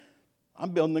I'm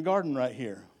building the garden right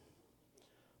here.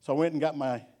 So I went and got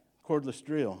my cordless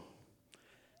drill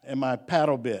and my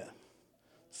paddle bit,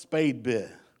 spade bit.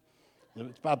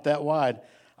 It's about that wide.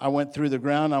 I went through the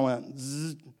ground. I went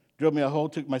zzz, drilled me a hole,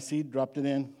 took my seed, dropped it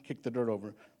in, kicked the dirt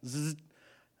over. Zzz.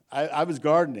 I was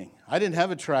gardening. I didn't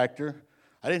have a tractor.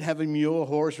 I didn't have a mule, a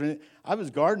horse, or anything. I was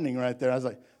gardening right there. I was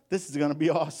like, this is going to be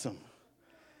awesome.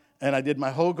 And I did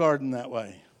my whole garden that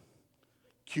way.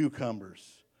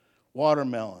 Cucumbers,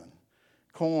 watermelon,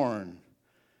 corn,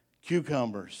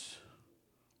 cucumbers,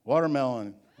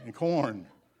 watermelon, and corn,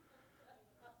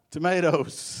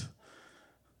 tomatoes,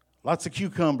 lots of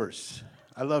cucumbers.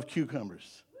 I love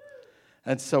cucumbers.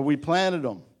 And so we planted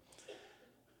them.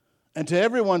 And to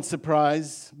everyone's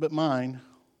surprise but mine,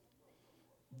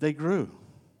 they grew.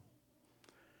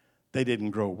 They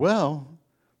didn't grow well,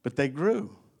 but they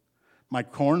grew. My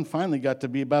corn finally got to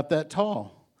be about that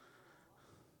tall.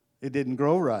 It didn't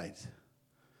grow right.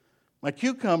 My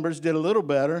cucumbers did a little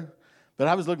better, but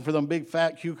I was looking for them big,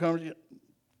 fat cucumbers.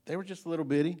 They were just a little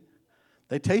bitty.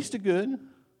 They tasted good.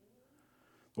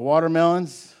 The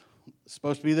watermelons,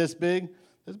 supposed to be this big,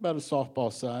 it's about a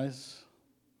softball size.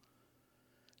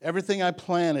 Everything I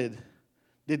planted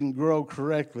didn't grow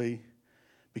correctly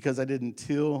because I didn't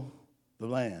till the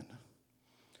land.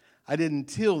 I didn't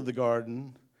till the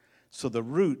garden, so the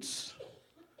roots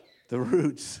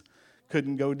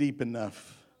couldn't go deep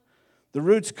enough. The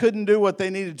roots couldn't do what they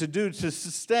needed to do to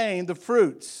sustain the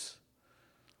fruits.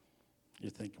 You're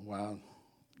thinking, wow,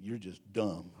 you're just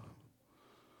dumb.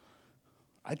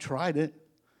 I tried it.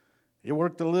 It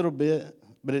worked a little bit,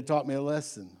 but it taught me a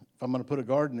lesson. If I'm going to put a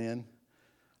garden in,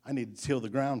 I need to till the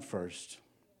ground first.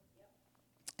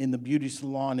 In the beauty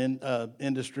salon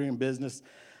industry and business,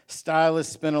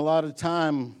 stylists spend a lot of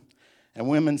time, and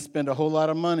women spend a whole lot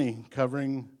of money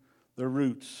covering their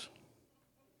roots.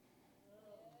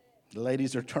 The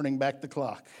ladies are turning back the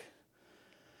clock.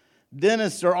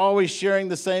 Dentists are always sharing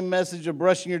the same message of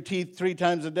brushing your teeth 3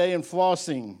 times a day and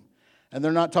flossing, and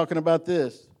they're not talking about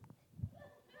this.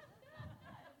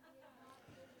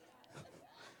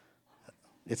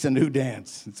 It's a new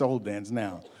dance. It's old dance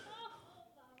now.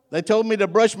 They told me to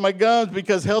brush my gums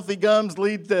because healthy gums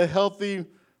lead to healthy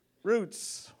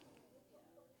roots.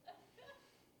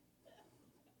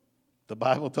 The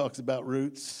Bible talks about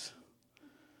roots.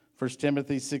 1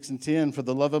 Timothy 6:10, for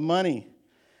the love of money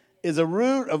is a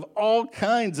root of all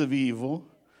kinds of evil,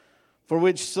 for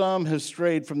which some have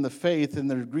strayed from the faith in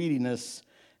their greediness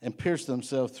and pierced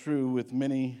themselves through with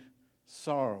many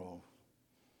sorrow.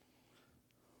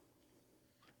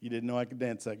 You didn't know I could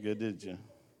dance that good, did you?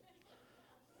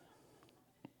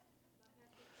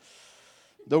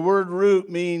 The word root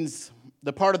means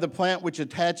the part of the plant which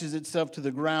attaches itself to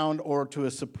the ground or to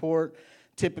a support,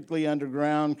 typically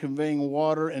underground, conveying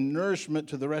water and nourishment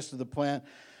to the rest of the plant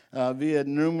via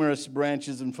numerous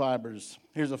branches and fibers.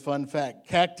 Here's a fun fact.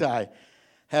 Cacti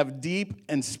have deep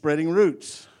and spreading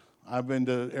roots. I've been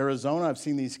to Arizona. I've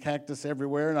seen these cactus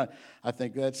everywhere, and I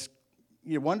think that's,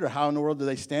 you wonder how in the world do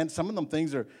they stand. Some of them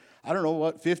things are,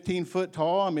 15 foot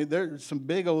tall. I mean, they're some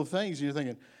big old things. And you're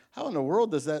thinking, how in the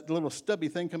world does that little stubby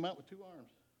thing come out with 2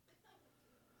 arms?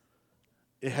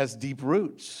 It has deep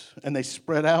roots, and they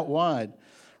spread out wide.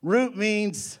 Root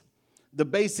means the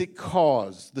basic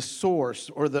cause, the source,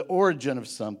 or the origin of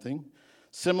something.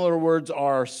 Similar words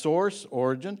are source,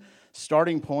 origin,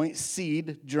 starting point,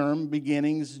 seed, germ,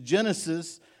 beginnings,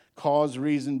 genesis, cause,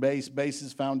 reason, base,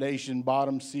 basis, foundation,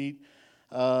 bottom, seat,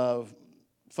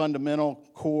 fundamental,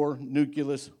 core,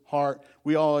 nucleus, heart.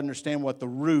 We all understand what the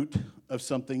root of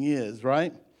something is,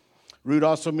 right? Root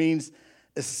also means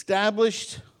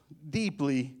established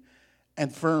deeply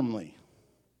and firmly.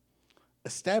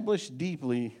 Established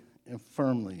deeply and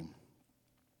firmly.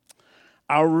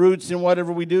 Our roots in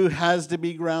whatever we do has to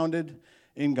be grounded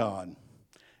in God.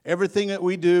 Everything that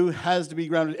we do has to be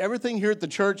grounded. Everything here at the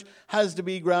church has to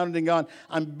be grounded in God.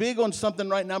 I'm big on something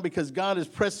right now because God is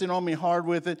pressing on me hard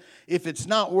with it. If it's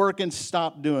not working,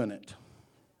 stop doing it.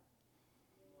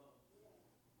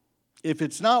 If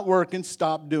it's not working,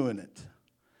 stop doing it.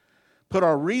 Put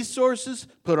our resources,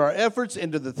 put our efforts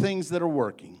into the things that are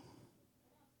working.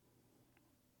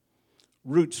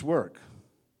 Roots work.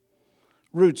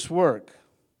 Roots work.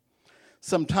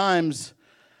 Sometimes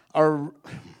I'm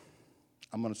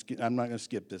not going to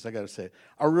skip this. I got to say it.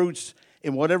 Our roots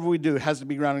in whatever we do has to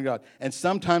be grounded in God. And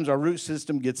sometimes our root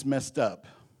system gets messed up.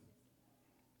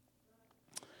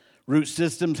 Root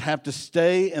systems have to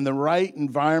stay in the right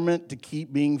environment to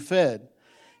keep being fed.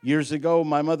 Years ago,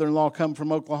 my mother-in-law come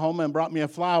from Oklahoma and brought me a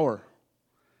flower.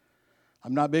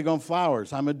 I'm not big on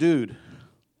flowers. I'm a dude.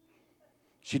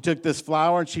 She took this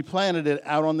flower and she planted it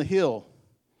out on the hill.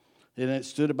 and it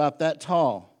stood about that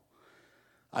tall.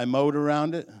 I mowed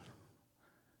around it.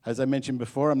 As I mentioned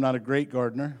before, I'm not a great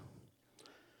gardener.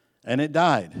 And it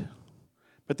died.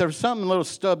 But there was some little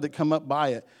stub that come up by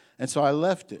it, and so I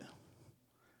left it.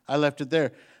 I left it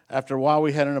there. After a while,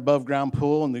 we had an above-ground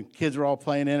pool, and the kids were all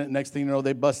playing in it. Next thing you know,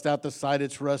 they bust out the side,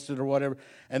 it's rusted or whatever,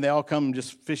 and they all come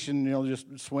just fishing,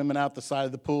 just swimming out the side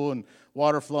of the pool and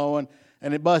water flowing,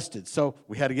 and it busted. So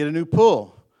we had to get a new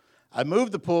pool. I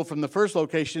moved the pool from the first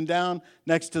location down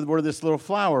next to where this little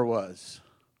flower was.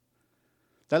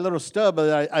 That little stub,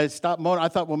 I stopped mowing. I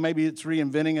thought, well, maybe it's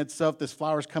reinventing itself. This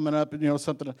flower's coming up, and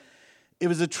something. It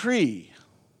was a tree.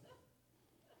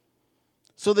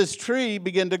 So this tree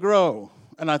began to grow.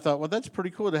 And I thought, well, that's pretty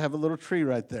cool to have a little tree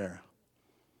right there.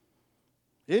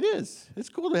 It is. It's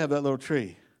cool to have that little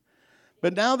tree.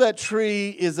 But now that tree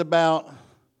is about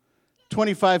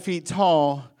 25 feet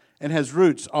tall and has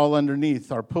roots all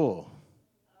underneath our pool.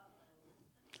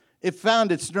 It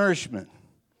found its nourishment.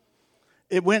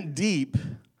 It went deep,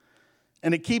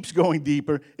 and it keeps going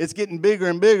deeper. It's getting bigger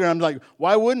and bigger. I'm like,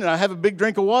 why wouldn't it? I have a big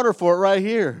drink of water for it right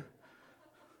here.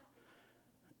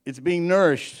 It's being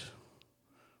nourished.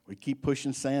 We keep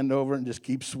pushing sand over and just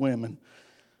keep swimming.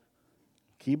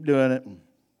 Keep doing it.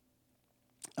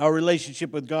 Our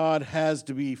relationship with God has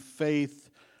to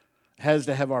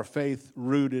have our faith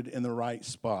rooted in the right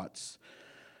spots.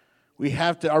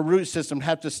 Our root system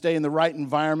have to stay in the right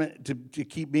environment to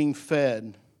keep being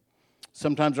fed.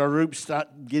 Sometimes our roots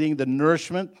start getting the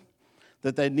nourishment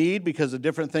that they need because of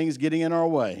different things getting in our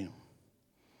way.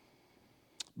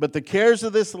 But the cares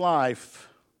of this life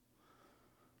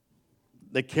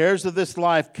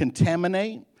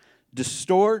contaminate,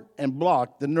 distort, and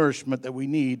block the nourishment that we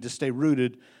need to stay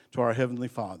rooted to our Heavenly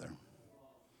Father.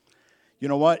 You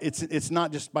know what? It's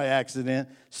not just by accident.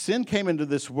 Sin came into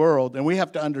this world, and we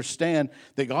have to understand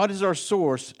that God is our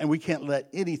source, and we can't let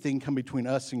anything come between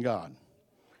us and God.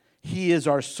 He is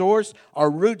our source.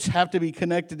 Our roots have to be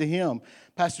connected to Him.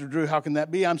 Pastor Drew, how can that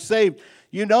be? I'm saved.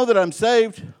 You know that I'm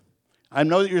saved. I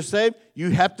know that you're saved. You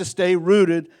have to stay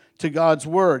rooted to God's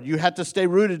Word. You have to stay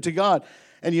rooted to God.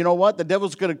 And you know what? The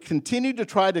devil's going to continue to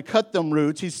try to cut them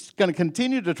roots. He's going to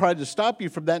continue to try to stop you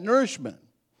from that nourishment.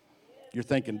 You're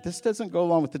thinking, this doesn't go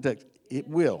along with the text. It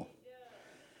will.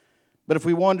 But if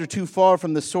we wander too far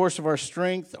from the source of our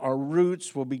strength, our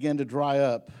roots will begin to dry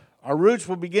up. Our roots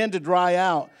will begin to dry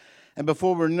out. And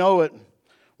before we know it,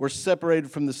 we're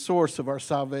separated from the source of our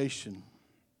salvation.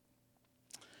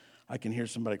 I can hear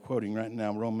somebody quoting right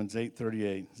now, Romans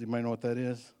 8:38. Does anybody know what that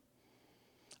is?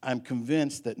 I'm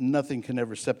convinced that nothing can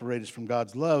ever separate us from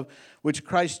God's love, which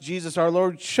Christ Jesus our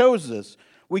Lord shows us.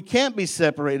 We can't be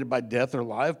separated by death or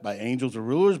life, by angels or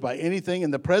rulers, by anything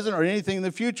in the present or anything in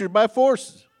the future, by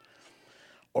forces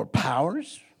or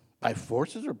powers, by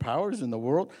forces or powers in the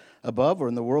world above or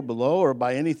in the world below, or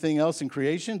by anything else in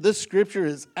creation. This scripture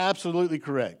is absolutely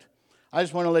correct. I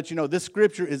just want to let you know, this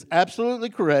scripture is absolutely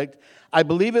correct. I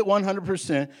believe it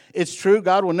 100%. It's true.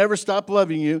 God will never stop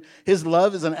loving you. His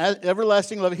love is an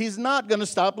everlasting love. He's not going to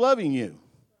stop loving you.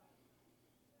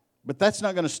 But that's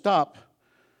not going to stop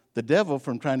the devil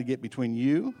from trying to get between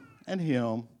you and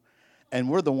Him, and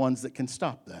we're the ones that can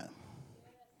stop that.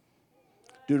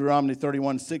 Deuteronomy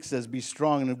 31:6 says, be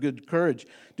strong and of good courage.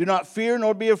 Do not fear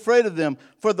nor be afraid of them.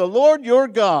 For the Lord your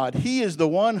God, He is the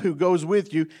one who goes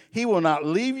with you. He will not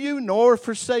leave you nor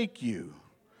forsake you.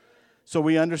 So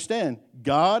we understand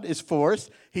God is for us.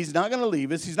 He's not going to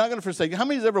leave us. He's not going to forsake us. How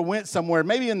many has ever went somewhere,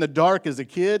 maybe in the dark as a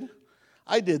kid?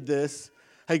 I did this.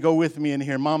 Hey, go with me in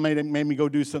here. Mom made me go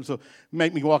do something, so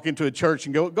make me walk into a church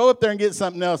and go up there and get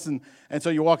something else. And so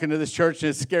you walk into this church and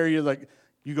it's scary. You're like,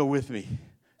 you go with me.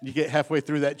 You get halfway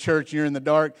through that church and you're in the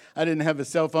dark. I didn't have a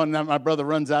cell phone, and now my brother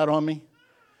runs out on me.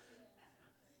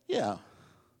 Yeah.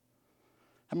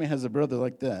 How many has a brother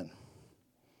like that?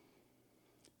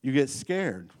 You get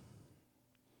scared.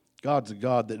 God's a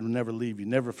God that will never leave you,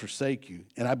 never forsake you.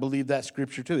 And I believe that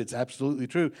scripture too. It's absolutely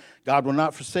true. God will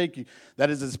not forsake you. That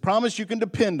is His promise. You can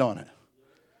depend on it.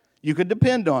 You can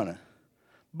depend on it.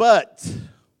 But,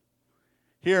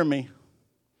 hear me.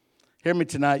 Hear me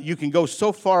tonight. You can go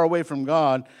so far away from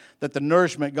God that the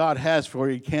nourishment God has for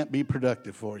you can't be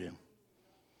productive for you.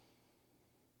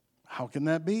 How can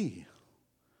that be?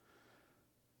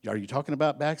 Are you talking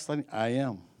about backsliding? I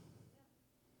am.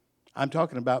 I'm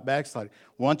talking about backsliding.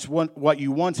 What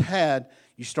you once had,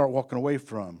 you start walking away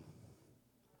from.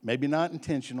 Maybe not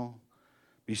intentional,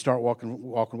 but you start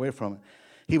walking away from it.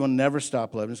 He will never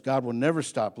stop loving us. God will never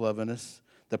stop loving us.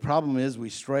 The problem is we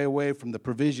stray away from the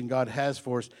provision God has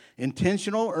for us,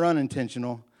 intentional or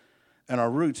unintentional, and our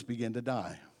roots begin to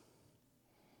die.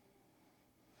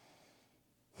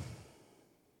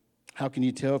 How can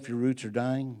you tell if your roots are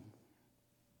dying?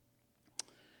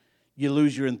 You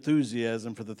lose your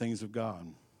enthusiasm for the things of God.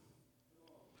 Do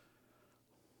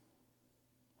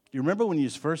you remember when you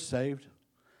was first saved?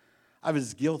 I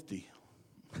was guilty.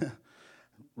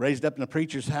 Raised up in a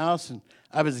preacher's house, and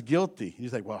I was guilty.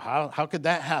 He's like, well, how could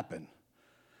that happen?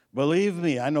 Believe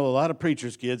me, I know a lot of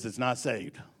preachers' kids that's not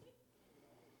saved.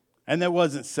 And that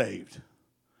wasn't saved.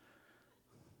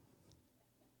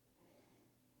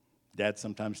 Dad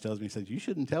sometimes tells me, he says, you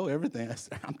shouldn't tell everything.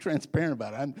 I'm transparent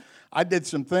about it. I did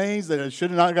some things that I should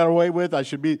have not got away with.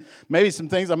 Maybe some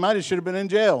things I should have been in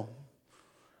jail.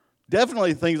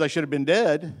 Definitely things I should have been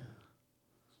dead.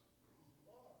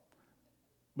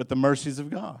 But the mercies of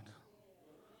God.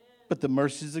 But the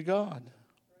mercies of God.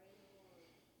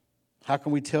 How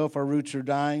can we tell if our roots are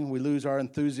dying? We lose our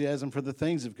enthusiasm for the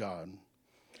things of God.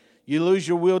 You lose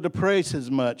your will to praise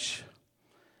as much.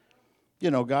 You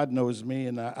know, God knows me,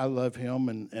 and I love him,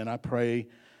 and I pray.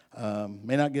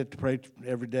 May not get to pray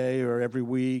every day or every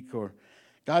week. Or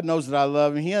God knows that I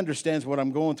love him. He understands what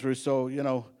I'm going through. So, you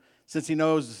know, since he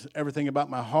knows everything about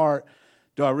my heart,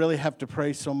 do I really have to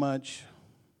pray so much?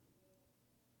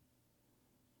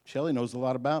 Shelly knows a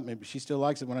lot about me, but she still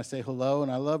likes it when I say hello,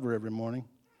 and I love her every morning.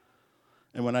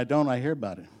 And when I don't, I hear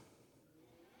about it.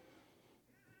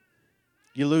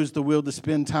 You lose the will to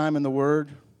spend time in the Word.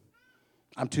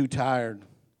 I'm too tired.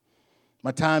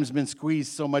 My time's been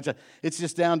squeezed so much. It's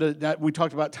just down to, we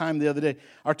talked about time the other day.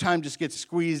 Our time just gets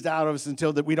squeezed out of us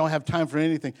until that we don't have time for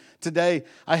anything. Today,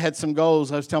 I had some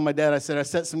goals. I was telling my dad, I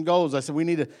set some goals. I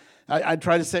said, I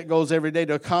try to set goals every day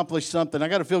to accomplish something. I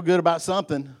got to feel good about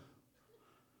something.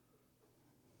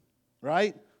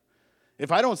 Right?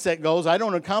 If I don't set goals, I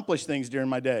don't accomplish things during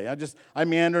my day. I'm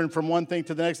meandering from one thing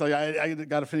to the next. Like, I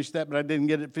got to finish that, but I didn't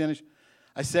get it finished.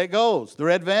 I set goals. The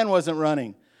red van wasn't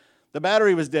running. The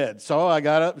battery was dead. So I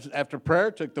got up after prayer,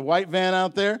 took the white van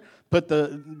out there,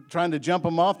 trying to jump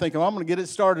them off, thinking, I'm going to get it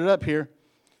started up here.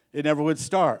 It never would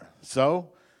start. So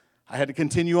I had to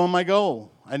continue on my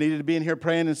goal. I needed to be in here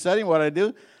praying and studying. What I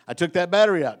do? I took that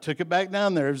battery out, took it back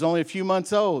down there. It was only a few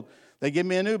months old. They give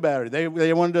me a new battery.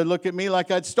 They wanted to look at me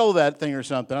like I'd stole that thing or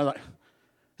something. I was like,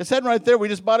 it said right there, we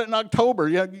just bought it in October.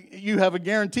 You have a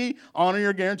guarantee. Honor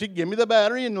your guarantee. Give me the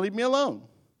battery and leave me alone.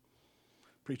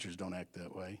 Preachers don't act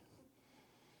that way.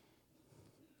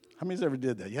 How many's ever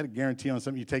did that? You had a guarantee on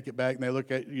something, you take it back, and they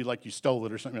look at you like you stole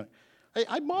it or something. Like, hey,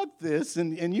 I bought this,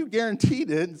 and you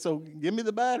guaranteed it, so give me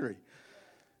the battery.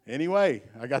 Anyway,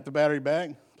 I got the battery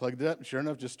back, plugged it up, and sure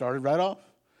enough, just started right off.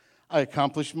 I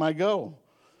accomplished my goal.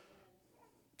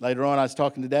 Later on, I was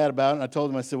talking to Dad about it, and I told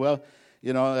him, I said, well,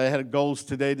 you know, I had goals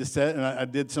today to set, and I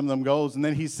did some of them goals. And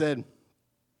then he said,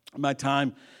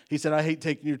 he said, I hate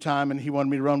taking your time, and he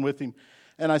wanted me to run with him.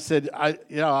 And I said,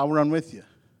 I'll run with you.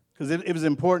 Because it was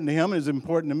important to him, it was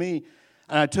important to me.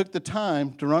 And I took the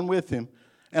time to run with him,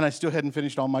 and I still hadn't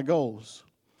finished all my goals.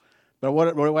 But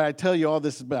what I tell you all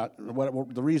this about,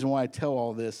 the reason why I tell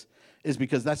all this is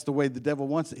because that's the way the devil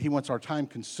wants it. He wants our time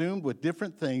consumed with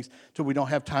different things till we don't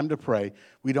have time to pray.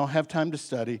 We don't have time to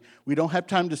study. We don't have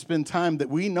time to spend time that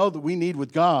we know that we need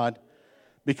with God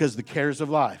because the cares of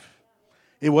life.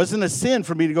 It wasn't a sin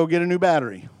for me to go get a new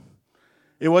battery.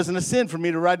 It wasn't a sin for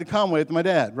me to ride to Conway with my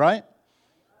dad, right?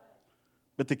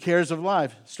 But the cares of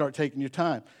life start taking your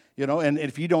time. You know, and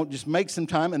if you don't just make some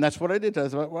time, and that's what I did. I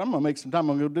was like, well, I'm going to make some time.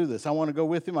 I'm going to go do this. I want to go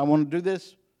with him. I want to do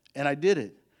this. And I did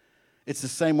it. It's the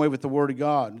same way with the Word of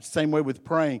God. It's the same way with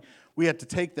praying. We have to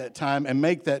take that time and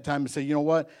make that time and say, you know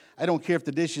what? I don't care if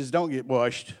the dishes don't get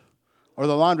washed or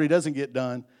the laundry doesn't get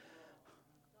done.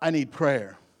 I need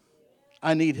prayer.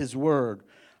 I need His Word.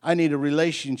 I need a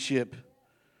relationship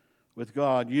with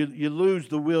God. You lose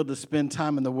the will to spend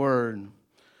time in the Word.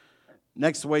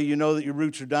 Next way you know that your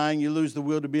roots are dying, you lose the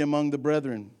will to be among the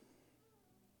brethren.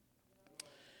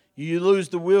 You lose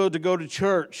the will to go to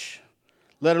church,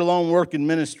 let alone work in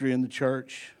ministry in the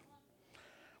church.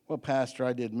 Well, Pastor,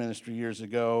 I did ministry years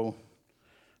ago.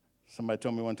 Somebody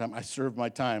told me one time, I served my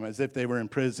time as if they were in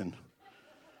prison.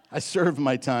 I served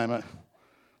my time.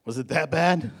 Was it that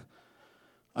bad?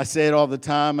 I say it all the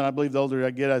time, and I believe the older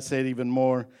I get, I say it even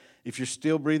more. If you're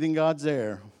still breathing God's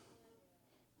air,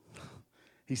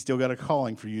 He's still got a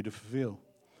calling for you to fulfill.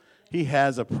 He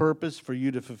has a purpose for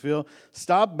you to fulfill.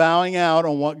 Stop bowing out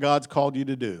on what God's called you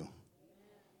to do.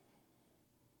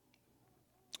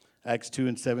 Acts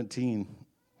 2:17.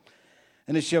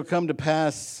 And it shall come to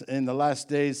pass in the last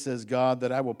days, says God,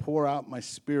 that I will pour out my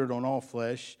Spirit on all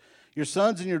flesh. Your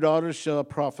sons and your daughters shall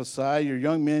prophesy. Your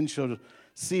young men shall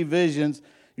see visions.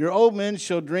 Your old men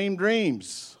shall dream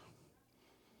dreams.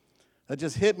 That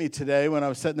just hit me today when I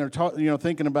was sitting there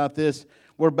thinking about this.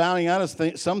 we're bowing out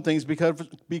of some things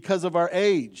because of our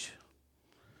age.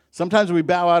 Sometimes we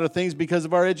bow out of things because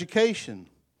of our education.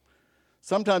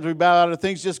 Sometimes we bow out of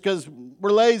things just because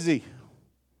we're lazy.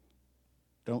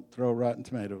 Don't throw rotten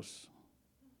tomatoes.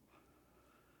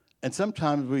 And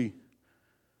sometimes we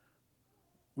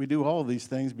do all these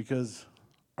things because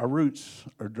our roots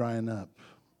are drying up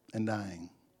and dying.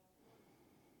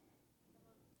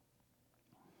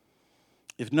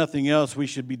 If nothing else, we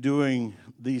should be doing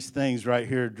these things right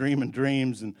here, dreaming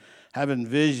dreams and having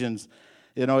visions.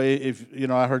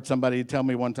 I heard somebody tell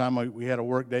me one time, we had a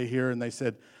work day here, and they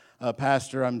said,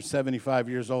 Pastor, I'm 75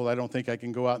 years old. I don't think I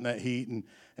can go out in that heat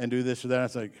and do this or that. I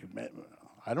was like, man,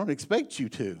 I don't expect you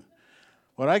to.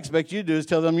 What I expect you to do is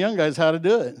tell them young guys how to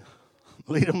do it.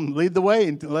 Lead the way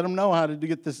and let them know how to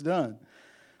get this done.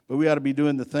 But we ought to be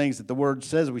doing the things that the Word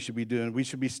says we should be doing. We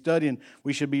should be studying.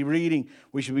 We should be reading.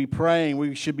 We should be praying.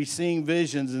 We should be seeing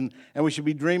visions, and we should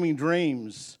be dreaming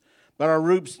dreams. But our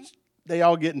roots, they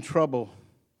all get in trouble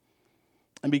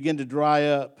and begin to dry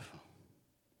up.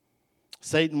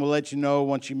 Satan will let you know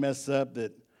once you mess up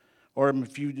that, or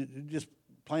if you just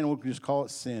plain old, just call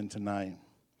it sin tonight.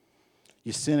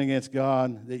 You sin against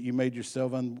God, that you made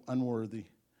yourself unworthy.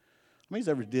 How many's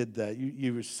ever did that?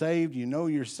 You were saved, you know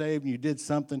you're saved, and you did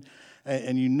something,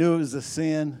 and you knew it was a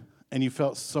sin, and you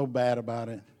felt so bad about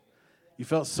it. You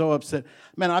felt so upset.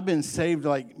 Man, I've been saved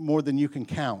like more than you can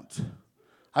count.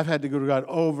 I've had to go to God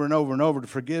over and over and over to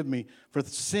forgive me for the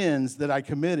sins that I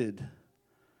committed.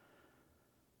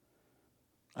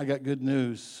 I got good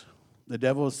news. The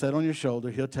devil will sit on your shoulder.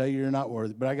 He'll tell you you're not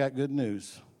worthy. But I got good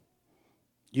news.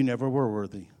 You never were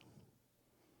worthy.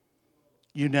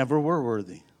 You never were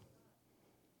worthy.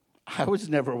 I was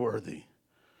never worthy.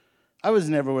 I was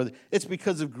never worthy. It's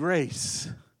because of grace.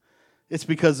 It's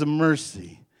because of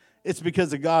mercy. It's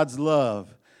because of God's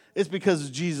love. It's because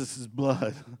of Jesus'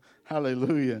 blood.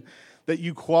 Hallelujah. That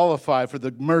you qualify for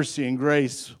the mercy and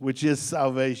grace, which is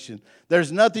salvation.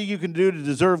 There's nothing you can do to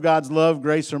deserve God's love,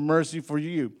 grace, or mercy for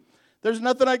you. There's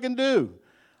nothing I can do.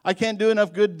 I can't do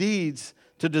enough good deeds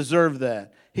to deserve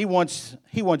that. He wants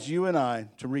you and I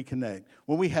to reconnect.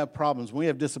 When we have problems, when we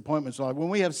have disappointments in life, when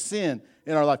we have sin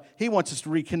in our life, He wants us to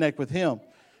reconnect with Him.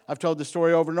 I've told this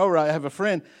story over and over. I have a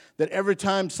friend that every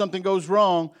time something goes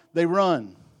wrong, they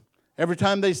run. Every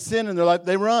time they sin in their life,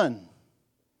 they run.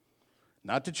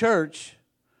 Not to church,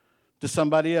 to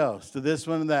somebody else, to this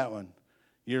one and that one.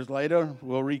 Years later,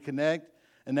 we'll reconnect,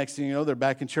 and next thing you know, they're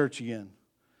back in church again.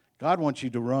 God wants you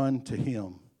to run to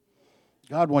Him.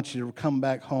 God wants you to come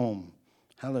back home.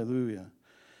 Hallelujah.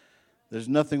 There's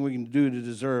nothing we can do to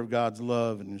deserve God's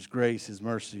love and His grace, His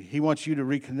mercy. He wants you to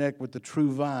reconnect with the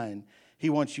true vine.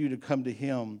 He wants you to come to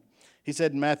Him. He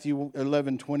said in Matthew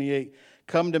 11:28,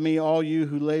 "Come to me, all you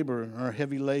who labor and are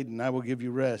heavy laden, I will give you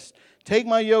rest. Take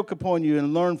my yoke upon you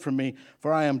and learn from me,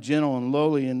 for I am gentle and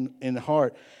lowly in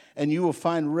heart, and you will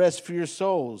find rest for your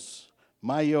souls.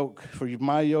 My yoke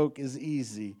is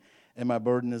easy, and my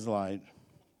burden is light."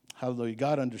 Hallelujah.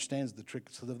 God understands the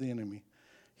tricks of the enemy.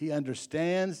 He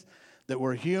understands that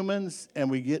we're humans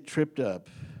and we get tripped up.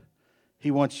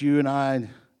 He wants you and I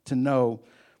to know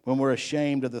when we're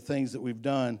ashamed of the things that we've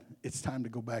done, it's time to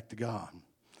go back to God.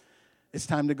 It's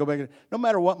time to go back. No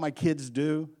matter what my kids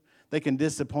do, they can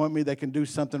disappoint me. They can do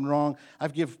something wrong.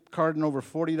 I've given Carden over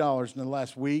 $40 in the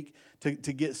last week to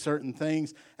get certain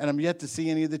things, and I'm yet to see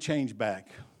any of the change back.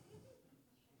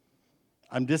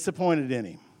 I'm disappointed in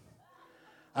him.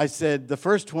 I said, the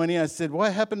first 20, I said,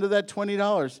 what happened to that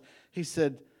 $20? He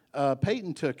said,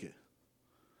 Peyton took it.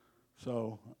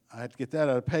 So I had to get that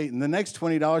out of Peyton. The next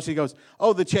 $20, he goes,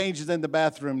 oh, the change is in the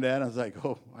bathroom, Dad. I was like,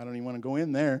 oh, I don't even want to go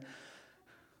in there.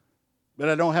 But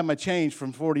I don't have my change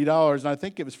from $40, and I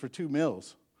think it was for 2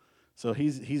 meals. So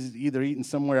he's either eating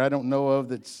somewhere I don't know of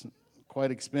that's quite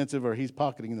expensive, or he's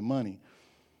pocketing the money.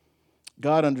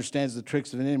 God understands the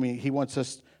tricks of the enemy. He wants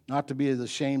us not to be as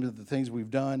ashamed of the things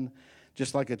we've done.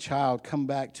 Just like a child, come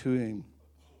back to Him.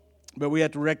 But we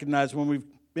have to recognize when we've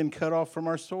been cut off from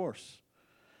our source.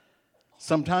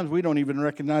 Sometimes we don't even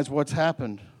recognize what's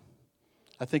happened.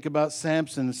 I think about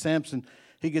Samson. Samson,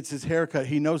 he gets his hair cut.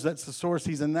 He knows that's the source.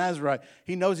 He's a Nazarite.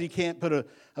 He knows he can't put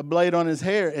a blade on his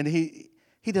hair. And he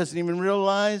doesn't even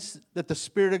realize that the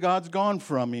Spirit of God's gone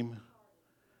from him.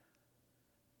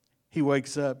 He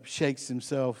wakes up, shakes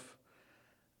himself,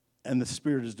 and the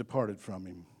Spirit has departed from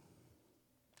him.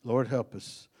 Lord, help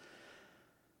us.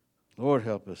 Lord,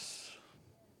 help us.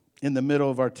 In the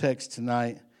middle of our text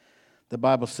tonight, the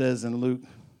Bible says in Luke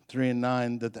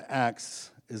 3:9 that the axe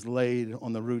is laid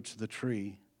on the roots of the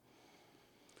tree.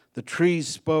 The trees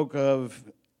spoke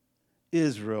of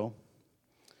Israel,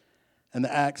 and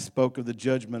the axe spoke of the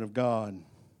judgment of God.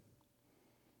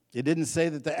 It didn't say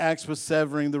that the axe was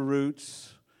severing the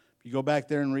roots. If you go back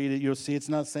there and read it, you'll see it's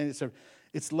not saying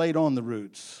it's laid on the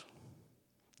roots.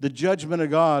 The judgment of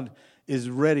God is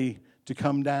ready to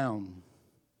come down.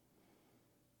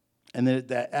 And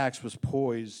that axe was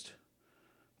poised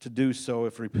to do so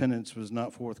if repentance was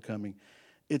not forthcoming.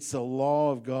 It's a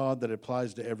law of God that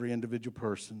applies to every individual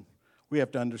person. We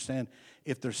have to understand,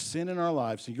 if there's sin in our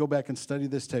lives, so you go back and study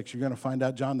this text, you're going to find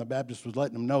out John the Baptist was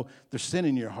letting them know there's sin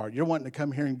in your heart. You're wanting to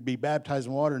come here and be baptized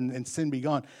in water and sin be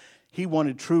gone. He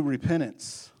wanted true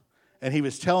repentance. And he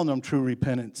was telling them true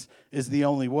repentance is the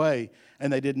only way,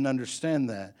 and they didn't understand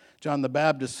that. John the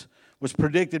Baptist was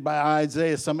predicted by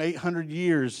Isaiah some 800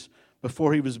 years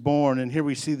before he was born, and here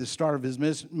we see the start of his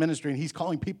ministry, and he's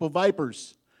calling people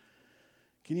vipers.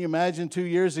 Can you imagine 2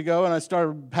 years ago, and I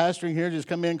started pastoring here, just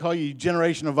come in and call you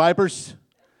generation of vipers?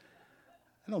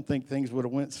 I don't think things would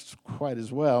have went quite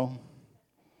as well.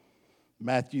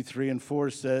 Matthew 3 and 4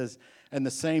 says, and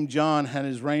the same John had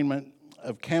his raiment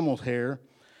of camel's hair,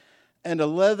 and a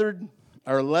leathern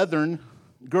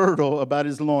girdle about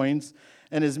his loins,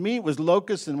 and his meat was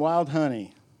locusts and wild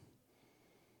honey.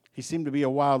 He seemed to be a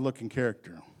wild-looking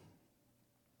character.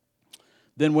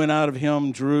 Then went out of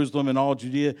him Jerusalem and all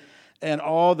Judea, and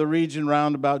all the region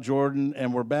round about Jordan,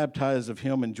 and were baptized of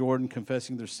him in Jordan,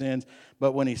 confessing their sins.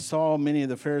 But when he saw many of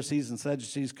the Pharisees and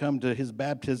Sadducees come to his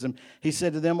baptism, he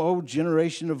said to them, O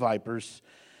generation of vipers,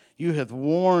 you have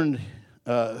warned,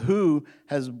 who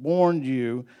has warned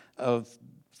you of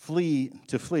flee?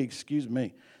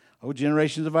 O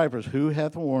generations of vipers, who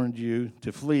hath warned you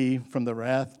to flee from the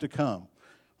wrath to come?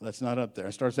 Well, that's not up there.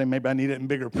 I started saying maybe I need it in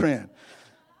bigger print.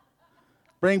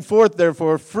 Bring forth,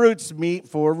 therefore, fruits meet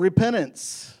for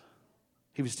repentance.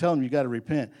 He was telling them you got to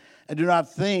repent. And do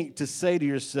not think to say to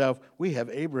yourself, we have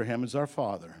Abraham as our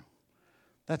father.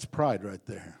 That's pride right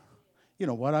there. You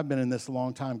know what? I've been in this a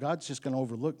long time. God's just going to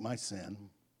overlook my sin.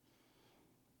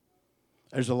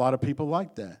 There's a lot of people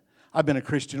like that. I've been a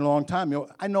Christian a long time.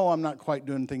 I know I'm not quite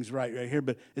doing things right here,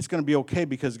 but it's going to be okay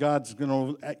because God's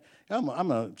going to.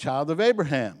 I'm a child of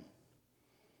Abraham.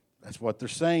 That's what they're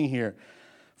saying here.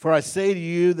 For I say to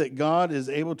you that God is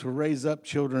able to raise up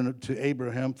children to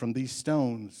Abraham from these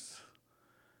stones.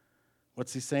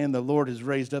 What's he saying? The Lord has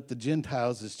raised up the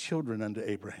Gentiles as children unto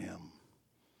Abraham.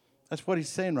 That's what he's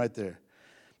saying right there.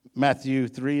 Matthew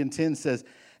 3 and 10 says,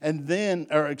 and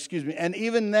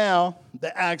even now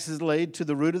the axe is laid to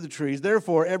the root of the trees.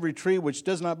 Therefore, every tree which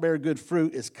does not bear good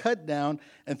fruit is cut down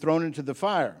and thrown into the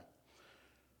fire.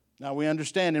 Now, we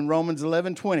understand in Romans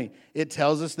 11:20, it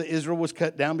tells us that Israel was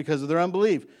cut down because of their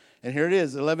unbelief. And here it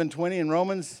is, 11:20 in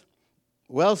Romans,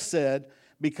 well said,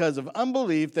 because of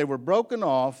unbelief they were broken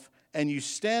off, and you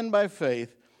stand by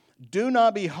faith. Do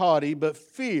not be haughty, but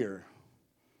fear.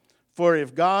 For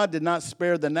if God did not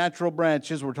spare the natural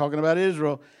branches, we're talking about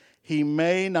Israel, he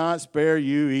may not spare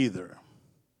you either.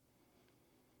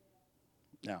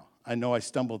 Now, I know I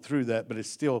stumbled through that, but it's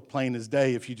still plain as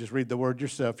day. If you just read the word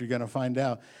yourself, you're going to find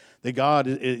out that God,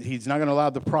 he's not going to allow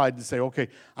the pride to say, okay,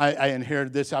 I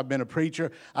inherited this. I've been a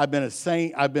preacher. I've been a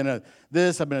saint. I've been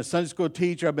a Sunday school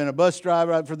teacher. I've been a bus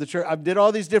driver for the church. I did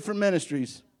all these different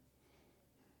ministries.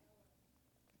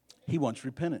 He wants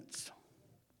repentance.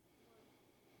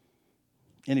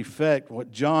 In effect,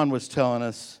 what John was telling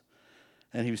us,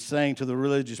 and he was saying to the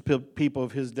religious people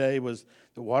of his day, was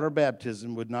the water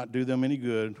baptism would not do them any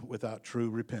good without true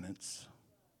repentance.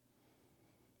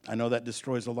 I know that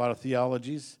destroys a lot of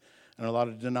theologies, and a lot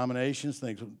of denominations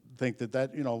think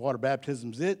that water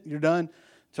baptism's it. You're done.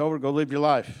 It's over. Go live your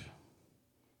life.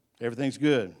 Everything's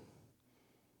good.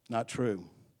 Not true.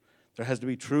 There has to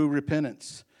be true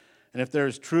repentance. And if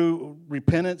there's true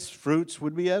repentance, fruits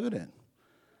would be evident.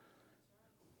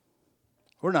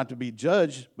 We're not to be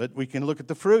judged, but we can look at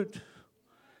the fruit.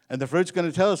 And the fruit's going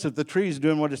to tell us if the tree's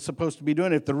doing what it's supposed to be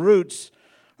doing, if the roots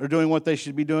are doing what they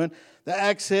should be doing. The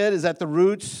axe head is at the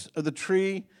roots of the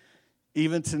tree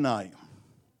even tonight.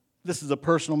 This is a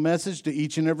personal message to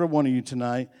each and every one of you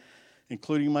tonight,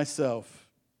 including myself.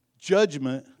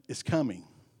 Judgment is coming.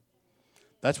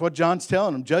 That's what John's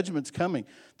telling them. Judgment's coming.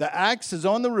 The axe is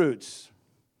on the roots.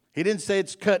 He didn't say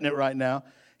it's cutting it right now.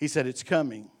 He said it's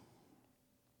coming.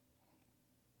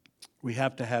 We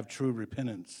have to have true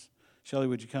repentance. Shelley,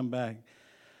 would you come back?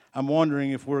 I'm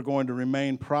wondering if we're going to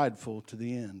remain prideful to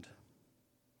the end.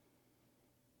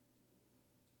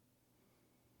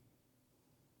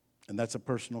 And that's a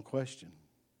personal question.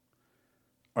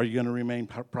 Are you going to remain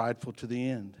prideful to the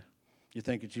end? You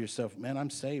think to yourself, man,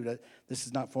 I'm saved. This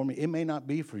is not for me. It may not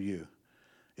be for you.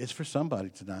 It's for somebody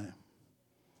tonight.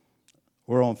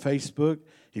 We're on Facebook.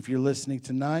 If you're listening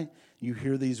tonight, you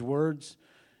hear these words,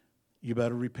 you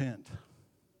better repent.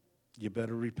 You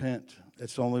better repent.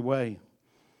 It's the only way.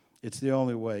 It's the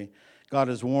only way. God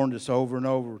has warned us over and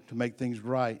over to make things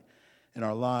right in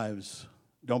our lives.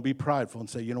 Don't be prideful and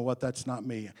say, you know what, that's not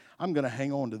me. I'm going to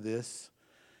hang on to this.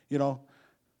 You know,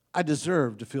 I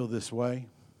deserve to feel this way.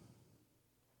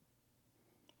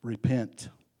 Repent.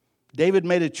 David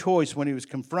made a choice when he was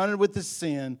confronted with his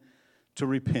sin to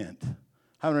repent.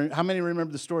 How many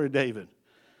remember the story of David?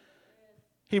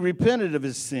 He repented of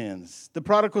his sins. The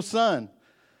prodigal son,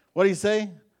 what did he say?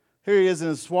 Here he is in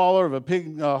a swaller of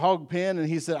a hog pen, and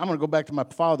he said, I'm going to go back to my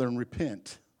father and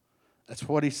repent. That's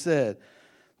what he said.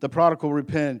 The prodigal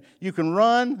repented. You can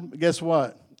run, but guess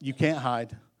what? You can't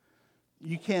hide.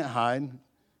 You can't hide.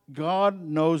 God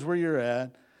knows where you're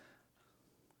at.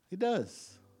 He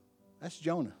does. That's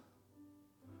Jonah.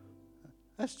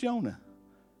 That's Jonah.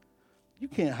 You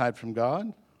can't hide from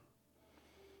God.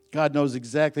 God knows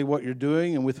exactly what you're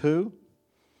doing and with who.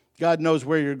 God knows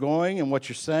where you're going and what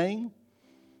you're saying.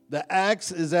 The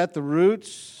axe is at the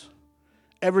roots.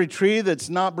 Every tree that's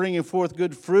not bringing forth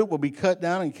good fruit will be cut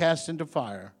down and cast into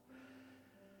fire.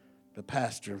 The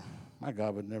pastor, my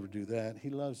God would never do that. He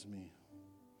loves me.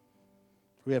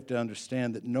 We have to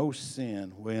understand that no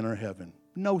sin will enter heaven.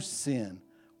 No sin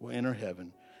will enter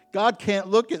heaven. God can't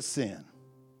look at sin.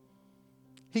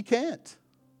 He can't.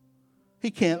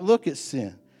 He can't look at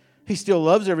sin. He still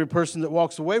loves every person that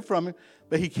walks away from him,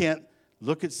 but he can't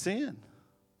look at sin.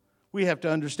 We have to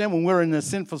understand when we're in a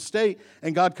sinful state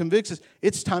and God convicts us,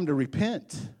 it's time to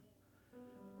repent.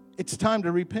 It's time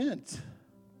to repent.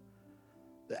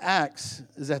 The axe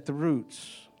is at the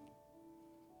roots.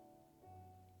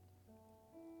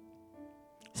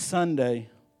 Sunday,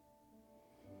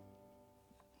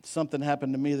 something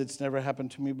happened to me that's never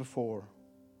happened to me before.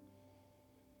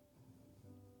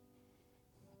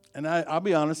 And I'll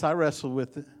be honest, I wrestled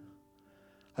with it.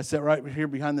 I sat right here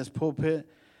behind this pulpit.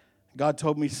 God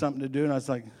told me something to do, and I was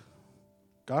like,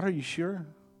 God, are you sure?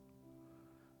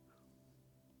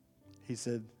 He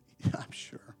said, yeah, I'm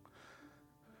sure.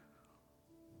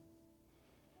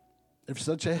 There's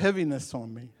such a heaviness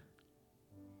on me.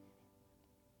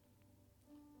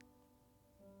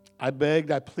 I begged,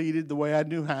 I pleaded the way I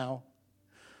knew how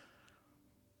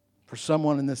for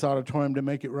someone in this auditorium to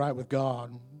make it right with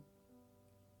God.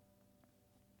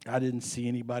 I didn't see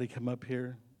anybody come up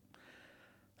here.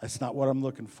 That's not what I'm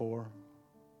looking for.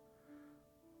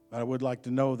 But I would like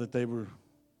to know that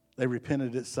they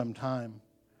repented at some time.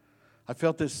 I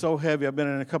felt this so heavy. I've been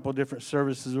in a couple of different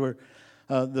services where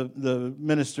the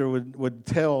minister would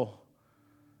tell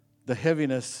the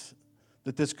heaviness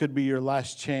that this could be your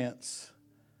last chance,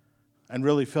 and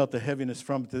really felt the heaviness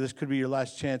from it, that this could be your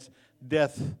last chance.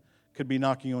 Death could be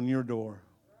knocking on your door.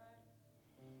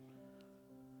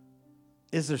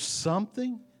 Is there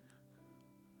something?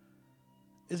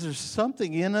 Is there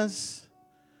something in us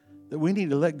that we need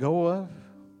to let go of?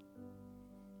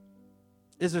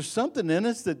 Is there something in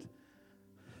us that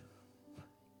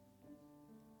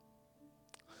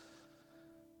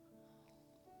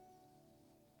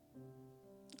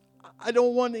I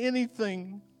don't want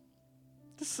anything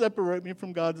to separate me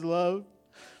from God's love?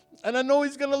 And I know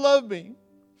He's going to love me,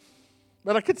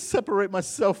 but I could separate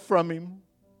myself from Him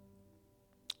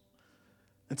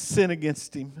and sin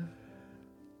against Him.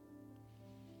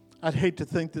 I'd hate to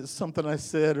think that something I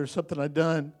said or something I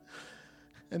done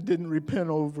and didn't repent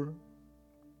over.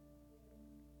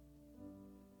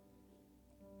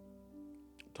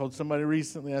 I told somebody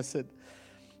recently, I said,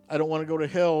 I don't want to go to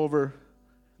hell over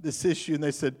this issue. And they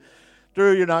said,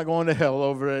 Drew, you're not going to hell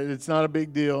over it. It's not a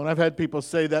big deal. And I've had people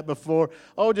say that before.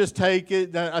 Oh, just take it.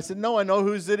 And I said, no, I know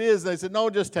whose it is. And they said, no,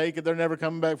 just take it. They're never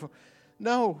coming back.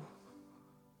 No.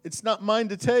 It's not mine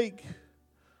to take.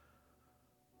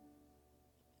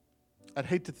 I'd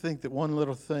hate to think that one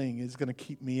little thing is going to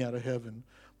keep me out of heaven.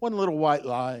 One little white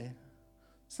lie.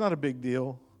 It's not a big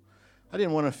deal. I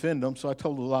didn't want to offend them, so I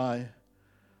told a lie.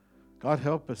 God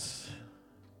help us.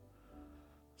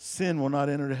 Sin will not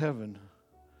enter to heaven.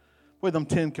 Boy, them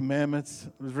 10 Commandments,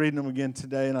 I was reading them again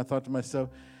today, and I thought to myself,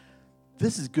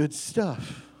 this is good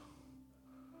stuff.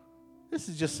 This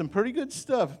is just some pretty good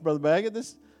stuff, Brother Baggett.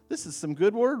 This is some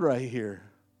good word right here.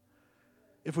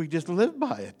 If we just live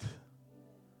by it.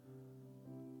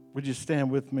 Would you stand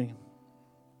with me?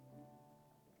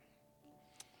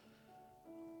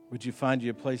 Would you find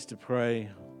you a place to pray?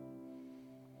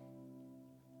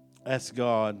 Ask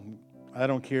God. I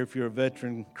don't care if you're a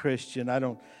veteran Christian. I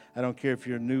don't care if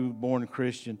you're a newborn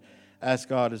Christian. Ask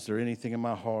God, is there anything in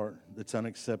my heart that's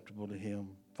unacceptable to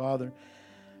Him? Father,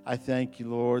 I thank you,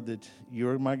 Lord, that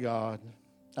you're my God.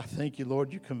 I thank you,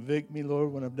 Lord, you convict me,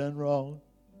 Lord, when I've done wrong.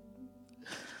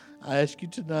 I ask you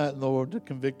tonight, Lord, to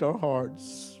convict our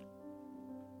hearts.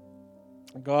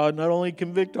 God, not only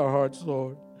convict our hearts,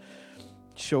 Lord,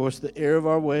 show us the error of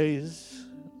our ways.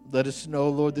 Let us know,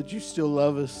 Lord, that you still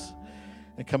love us.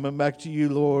 And coming back to you,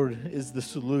 Lord, is the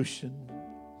solution.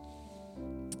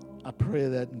 I pray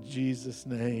that in Jesus'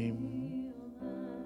 name.